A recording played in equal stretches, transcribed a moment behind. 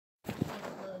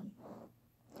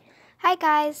Hi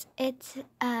guys, it's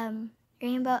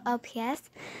Rainbow LPS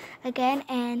again,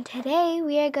 and today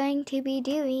we are going to be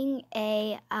doing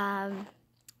a well,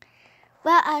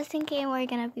 I was thinking we're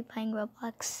gonna be playing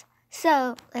Roblox,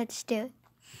 so let's do it.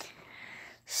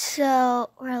 So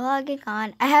we're logging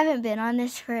on. I haven't been on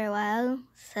this for a while,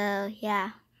 so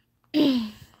yeah.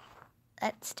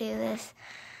 Let's do this.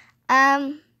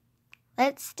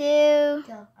 Let's do.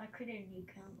 I created a new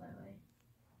account, by the way.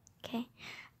 Okay.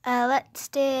 Let's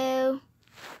do.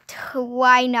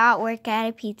 Why not work at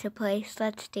a pizza place?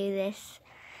 Let's do this.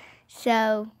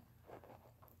 So,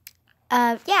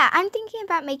 yeah, I'm thinking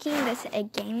about making this a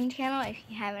gaming channel, if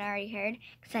you haven't already heard,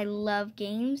 because I love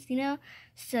games,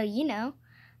 So, yeah,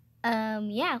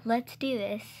 let's do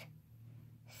this.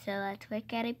 So let's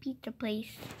work at a pizza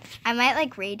place. I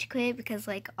might rage quit because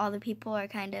all the people are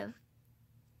kind of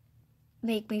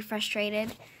make me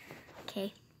frustrated.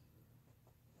 Okay.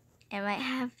 I might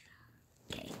have.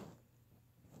 Okay.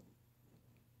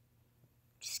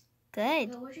 Just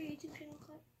good. What's your YouTube channel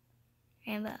called?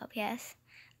 Rainbow LPS.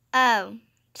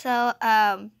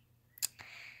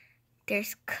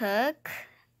 There's cook.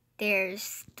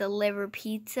 There's deliver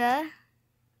pizza.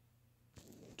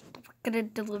 We're gonna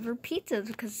deliver pizzas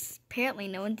because apparently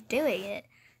no one's doing it.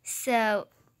 So,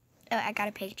 I got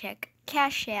a paycheck.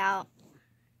 Cash out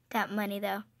that money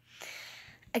though.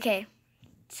 Okay,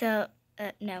 so,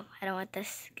 no, I don't want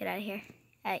this. Get out of here.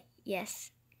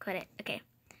 Yes, quit it. Okay,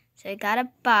 so I got a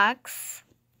box.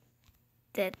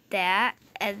 Did that,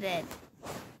 and then,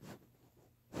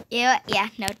 yeah,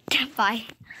 no, bye.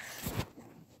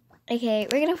 Okay,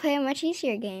 we're gonna play a much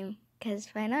easier game, because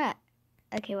why not?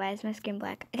 Okay, why is my skin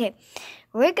black? Okay,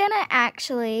 we're gonna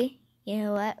actually, you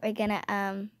know what? We're gonna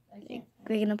play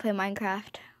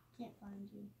Minecraft. Can't find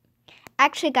you.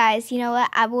 Actually, guys, you know what?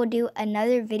 I will do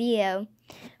another video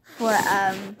for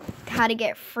how to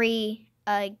get free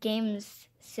games.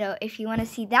 So if you want to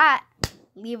see that,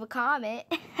 leave a comment.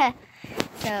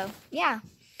 So yeah,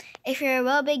 if you're a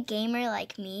real big gamer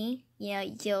like me,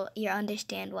 you'll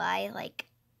understand why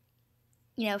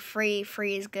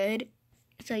free is good.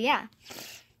 So yeah.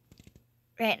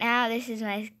 Right now, this is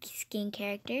my skin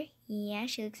character. Yeah,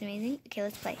 she looks amazing. Okay,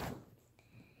 let's play.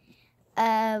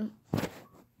 Hey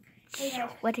guys,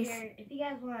 What is? if you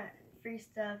guys want free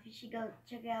stuff, you should go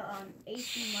check out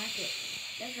AC Market.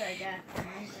 That's what I got for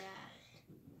Minecraft.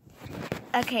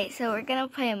 Okay, so we're gonna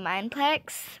play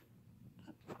Mineplex.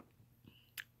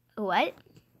 What?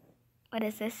 What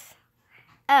is this?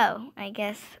 Oh, I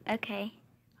guess. Okay,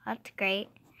 that's great.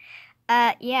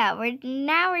 Yeah, we're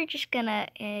just gonna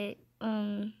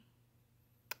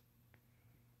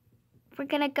we're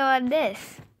gonna go on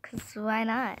this, cause why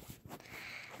not?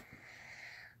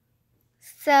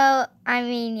 So, I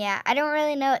mean, yeah, I don't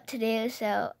really know what to do,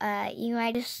 so, you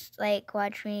might just,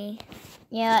 watch me.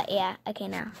 Yeah, okay,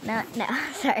 no,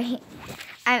 sorry.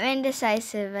 I'm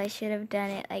indecisive. I should have done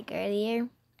it, earlier.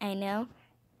 I know.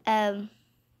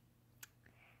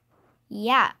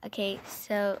 Yeah, okay,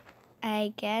 so,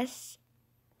 I guess.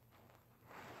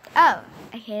 Oh,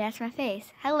 okay, that's my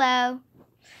face. Hello.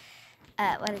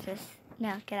 What is this?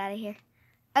 No, get out of here.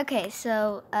 Okay,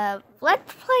 so,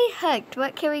 let's play Hooked.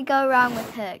 What can we go wrong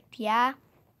with Hooked, yeah?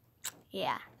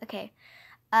 Yeah, okay.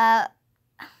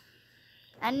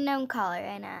 Unknown caller,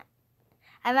 why not?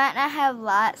 I might not have a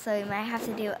lot, so we might have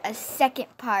to do a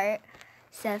second part.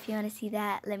 So if you want to see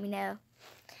that, let me know.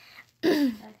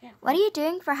 What are you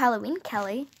doing for Halloween,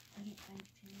 Kelly?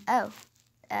 Oh,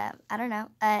 I don't know.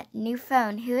 New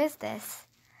phone, who is this?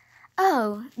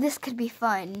 Oh, this could be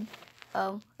fun.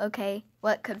 Oh, okay.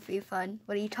 What could be fun?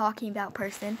 What are you talking about,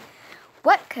 person?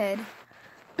 What could?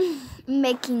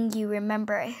 Making you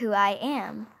remember who I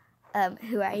am.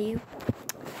 Who are you?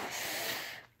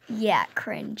 Yeah,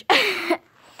 cringe.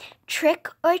 Trick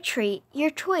or treat, your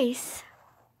choice.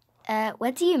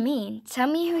 What do you mean? Tell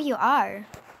me who you are.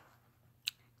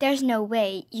 There's no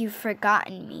way you've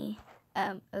forgotten me.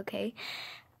 Okay.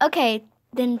 Okay,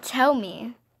 then tell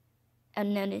me.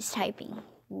 Unknown is typing.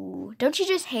 Ooh. Don't you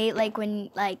just hate when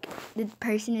the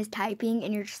person is typing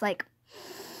and you're just like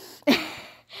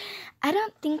I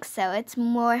don't think so. It's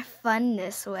more fun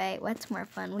this way. What's more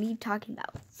fun? What are you talking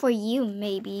about? For you,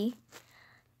 maybe.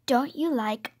 Don't you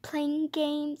like playing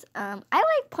games? I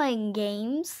like playing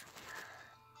games.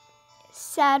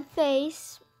 Sad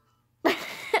face.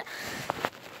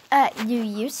 You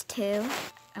used to.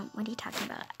 What are you talking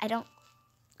about? I don't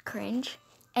cringe.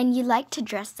 And you like to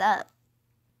dress up.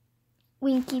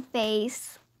 Winky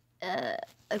face.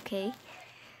 Okay.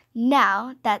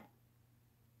 Now that's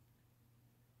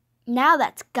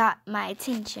got my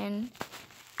attention.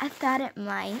 I thought it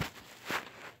might.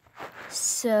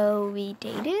 So we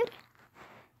dated?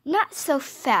 Not so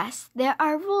fast. There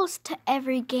are rules to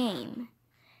every game.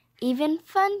 Even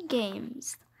fun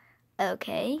games.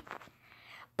 Okay.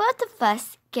 Both of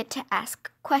us get to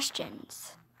ask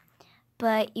questions.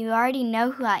 But you already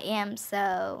know who I am,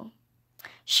 so...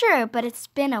 Sure, but it's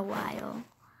been a while.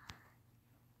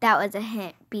 That was a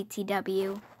hint,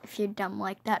 BTW, if you're dumb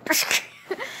like that.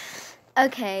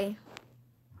 Okay.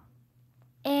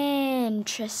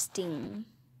 Interesting.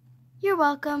 You're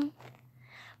welcome.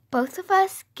 Both of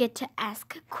us get to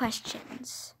ask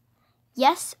questions.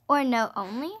 Yes or no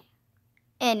only?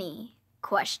 Any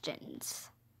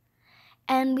questions.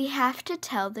 And we have to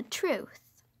tell the truth.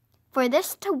 For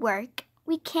this to work,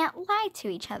 we can't lie to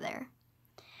each other.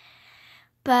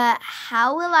 But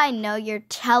how will I know you're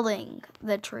telling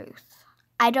the truth?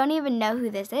 I don't even know who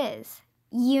this is.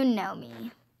 You know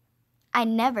me. I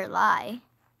never lie.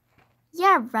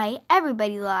 Yeah, right,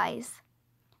 everybody lies.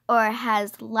 Or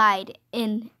has lied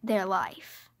in their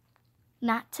life.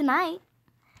 Not tonight.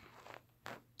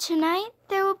 Tonight,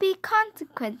 there will be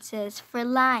consequences for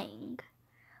lying.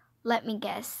 Let me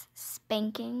guess,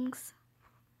 spankings.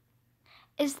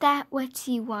 Is that what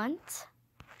you want?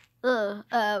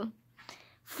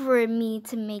 For me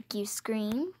to make you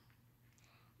scream?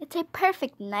 It's a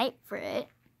perfect night for it.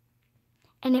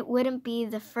 And it wouldn't be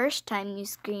the first time you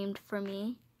screamed for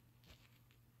me.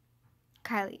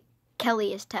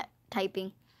 Kelly is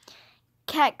typing.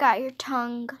 Cat got your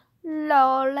tongue.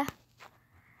 Lol.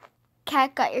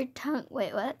 Cat got your tongue.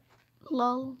 Wait, what?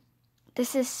 Lol.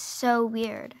 This is so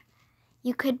weird.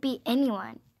 You could be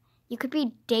anyone. You could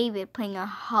be David playing a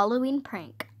Halloween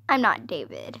prank. I'm not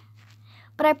David.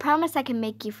 But I promise I can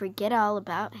make you forget all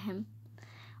about him.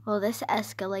 Well, this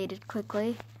escalated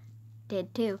quickly.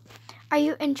 Did too. Are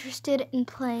you interested in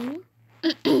playing?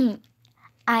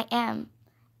 I am.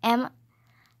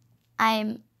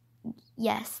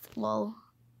 Yes, lol.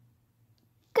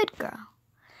 Good girl.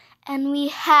 And we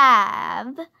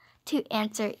have to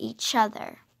answer each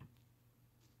other.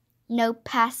 No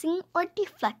passing or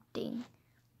deflecting.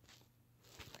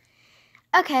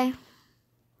 Okay.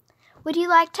 Would you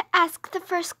like to ask the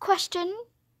first question?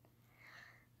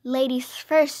 Ladies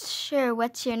first, sure,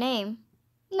 what's your name?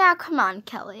 Now come on,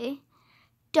 Kelly.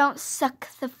 Don't suck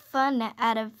the fun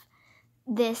out of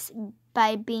this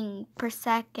by being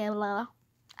persacula.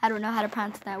 I don't know how to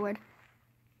pronounce that word.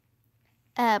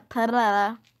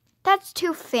 That's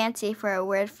too fancy for a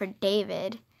word for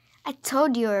David. I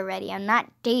told you already, I'm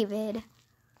not David.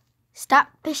 Stop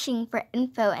fishing for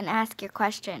info and ask your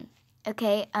question.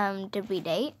 Okay, did we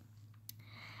date?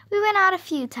 We went out a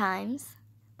few times,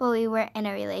 but we were in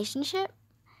a relationship.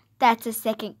 That's a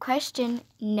second question.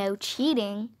 No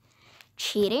cheating.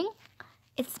 Cheating?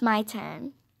 It's my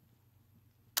turn.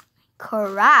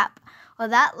 Crap. Well,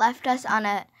 that left us on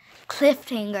a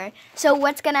cliffhanger. So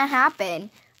what's gonna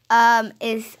happen? Yeah,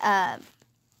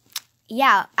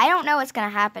 I don't know what's gonna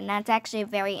happen. That's actually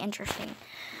very interesting.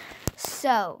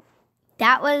 So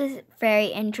that was very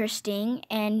interesting,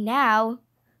 and now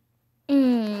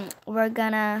we're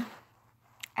gonna.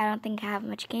 I don't think I have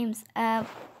much games.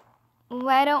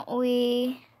 Why don't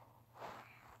we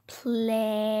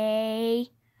play?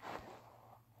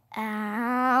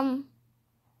 I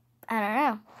don't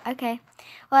know. Okay.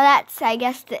 Well, that's, I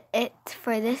guess, it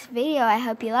for this video. I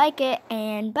hope you like it,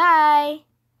 and bye.